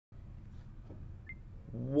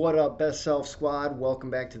What up, Best Self Squad? Welcome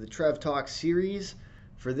back to the Trev Talk series.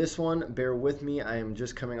 For this one, bear with me. I am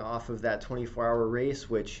just coming off of that 24-hour race,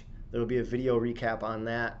 which there'll be a video recap on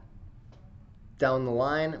that down the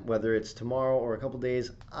line, whether it's tomorrow or a couple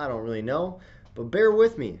days, I don't really know, but bear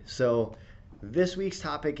with me. So, this week's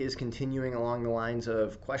topic is continuing along the lines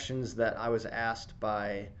of questions that I was asked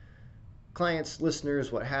by clients,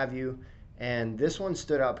 listeners, what have you. And this one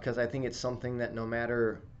stood out because I think it's something that no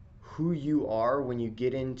matter who you are, when you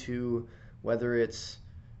get into whether it's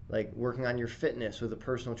like working on your fitness with a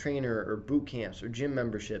personal trainer or boot camps or gym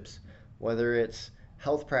memberships, whether it's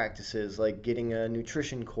health practices like getting a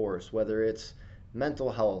nutrition course, whether it's mental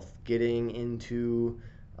health, getting into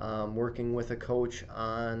working with a coach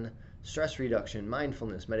on stress reduction,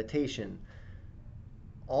 mindfulness, meditation,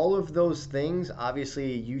 all of those things.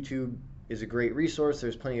 Obviously, YouTube is a great resource.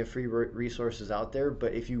 There's plenty of free resources out there,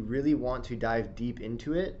 but if you really want to dive deep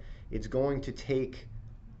into it, it's going to take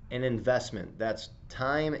an investment. That's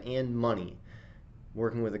time and money.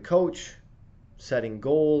 Working with a coach, setting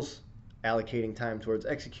goals, allocating time towards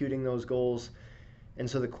executing those goals. And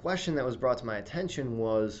so the question that was brought to my attention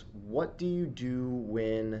was, what do you do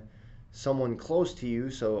when someone close to you,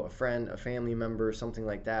 so a friend, a family member, something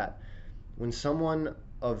like that, when someone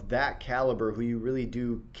of that caliber who you really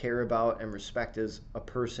do care about and respect as a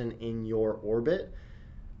person in your orbit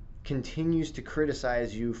continues to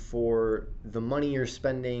criticize you for the money you're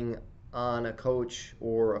spending on a coach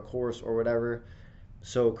or a course or whatever?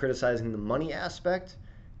 So criticizing the money aspect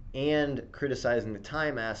and criticizing the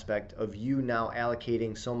time aspect of you now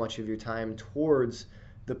allocating so much of your time towards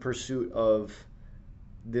the pursuit of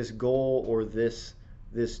this goal or this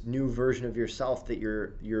new version of yourself that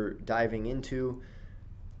you're diving into.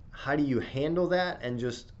 How do you handle that? And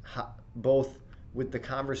just both with the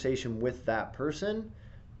conversation with that person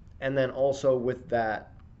and then also with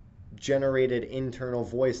that generated internal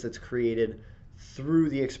voice that's created through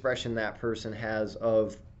the expression that person has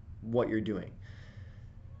of what you're doing.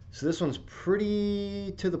 So this one's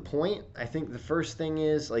pretty to the point. I think the first thing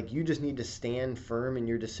is like you just need to stand firm in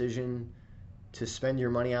your decision to spend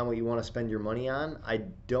your money on what you want to spend your money on. I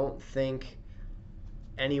don't think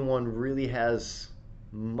anyone really has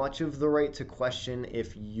much of the right to question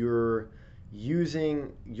if you're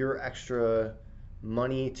using your extra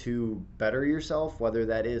money to better yourself, whether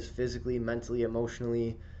that is physically, mentally,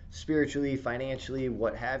 emotionally, spiritually, financially,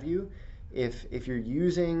 what have you. If you're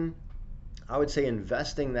using, I would say,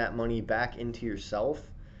 investing that money back into yourself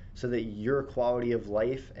so that your quality of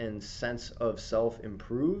life and sense of self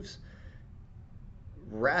improves,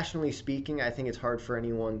 rationally speaking, I think it's hard for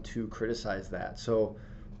anyone to criticize that. So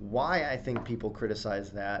why I think people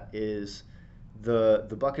criticize that is the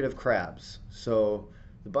bucket of crabs. So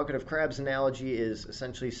the bucket of crabs analogy is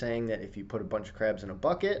essentially saying that if you put a bunch of crabs in a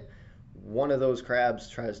bucket, one of those crabs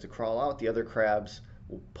tries to crawl out, the other crabs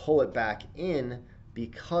will pull it back in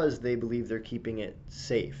because they believe they're keeping it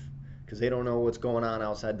safe because they don't know what's going on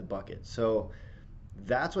outside the bucket. So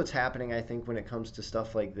that's what's happening, I think, when it comes to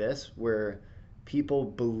stuff like this, where people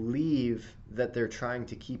believe that they're trying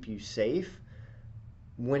to keep you safe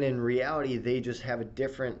when in reality they just have a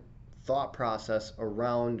different thought process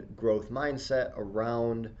around growth mindset,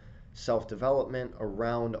 around self-development,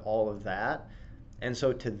 around all of that. And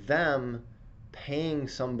so to them, paying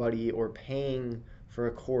somebody or paying for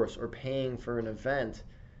a course or paying for an event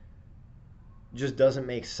just doesn't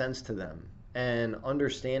make sense to them. And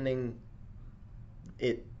understanding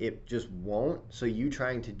it just won't. So you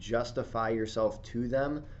trying to justify yourself to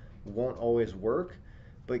them won't always work.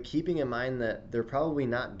 But keeping in mind that they're probably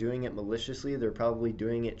not doing it maliciously, they're probably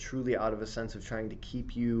doing it truly out of a sense of trying to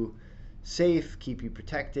keep you safe, keep you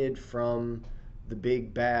protected from the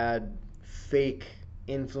big bad fake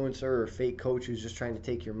influencer or fake coach who's just trying to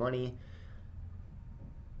take your money.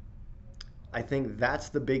 I think that's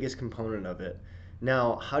the biggest component of it.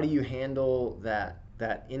 Now, how do you handle that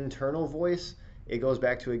internal voice? It goes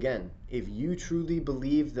back to, again, if you truly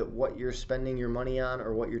believe that what you're spending your money on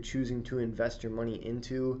or what you're choosing to invest your money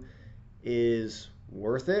into is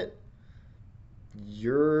worth it,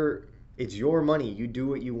 it's your money. You do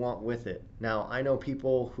what you want with it. Now, I know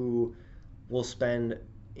people who will spend,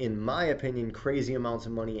 in my opinion, crazy amounts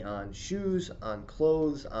of money on shoes, on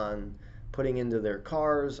clothes, on putting into their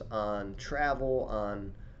cars, on travel,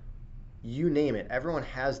 on you name it. Everyone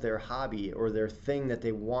has their hobby or their thing that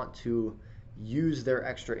they want to use their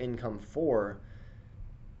extra income for.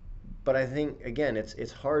 But I think, again,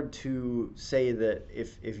 it's hard to say that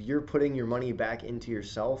if you're putting your money back into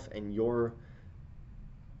yourself and your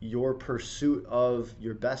pursuit of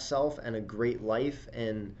your best self and a great life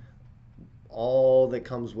and all that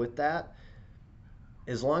comes with that,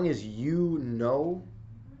 as long as you know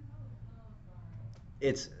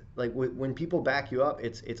it's like when people back you up,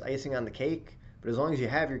 it's icing on the cake. But as long as you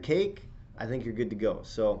have your cake, I think you're good to go.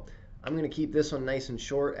 So I'm going to keep this one nice and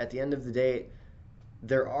short. At the end of the day,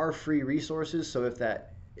 there are free resources. So if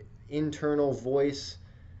that internal voice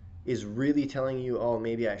is really telling you, oh,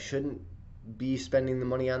 maybe I shouldn't be spending the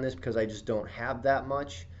money on this because I just don't have that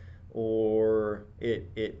much, or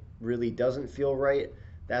it really doesn't feel right,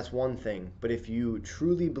 that's one thing. But if you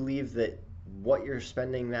truly believe that what you're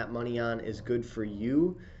spending that money on is good for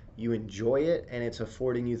you, you enjoy it, and it's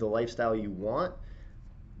affording you the lifestyle you want,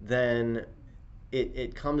 then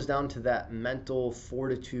it comes down to that mental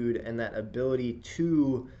fortitude and that ability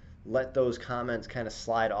to let those comments kind of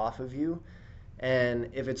slide off of you. And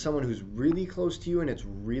if it's someone who's really close to you and it's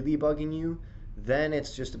really bugging you, then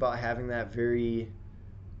it's just about having that very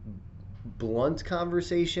blunt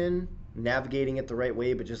conversation, navigating it the right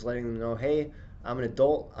way, but just letting them know, hey, I'm an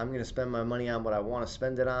adult. I'm going to spend my money on what I want to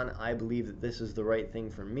spend it on. I believe that this is the right thing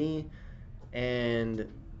for me.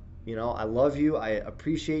 And, I love you. I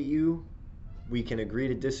appreciate you. We can agree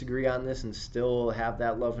to disagree on this and still have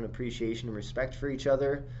that love and appreciation and respect for each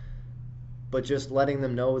other. But just letting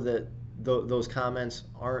them know that those comments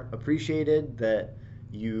aren't appreciated, that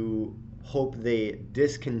you hope they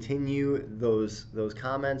discontinue those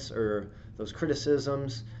comments or those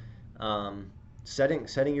criticisms.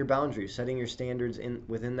 Setting your boundaries, setting your standards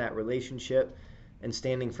within that relationship, and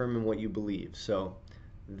standing firm in what you believe. So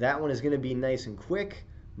that one is going to be nice and quick,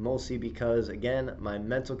 mostly because, again, my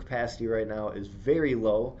mental capacity right now is very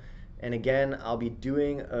low. And again, I'll be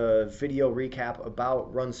doing a video recap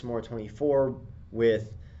about Run Some More 24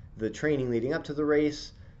 with the training leading up to the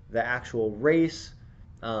race, the actual race,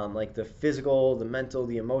 like the physical, the mental,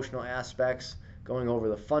 the emotional aspects, going over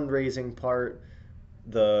the fundraising part,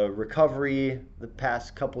 the recovery, the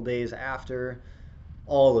past couple days after,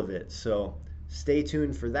 all of it. So stay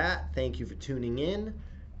tuned for that. Thank you for tuning in,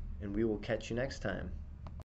 and we will catch you next time.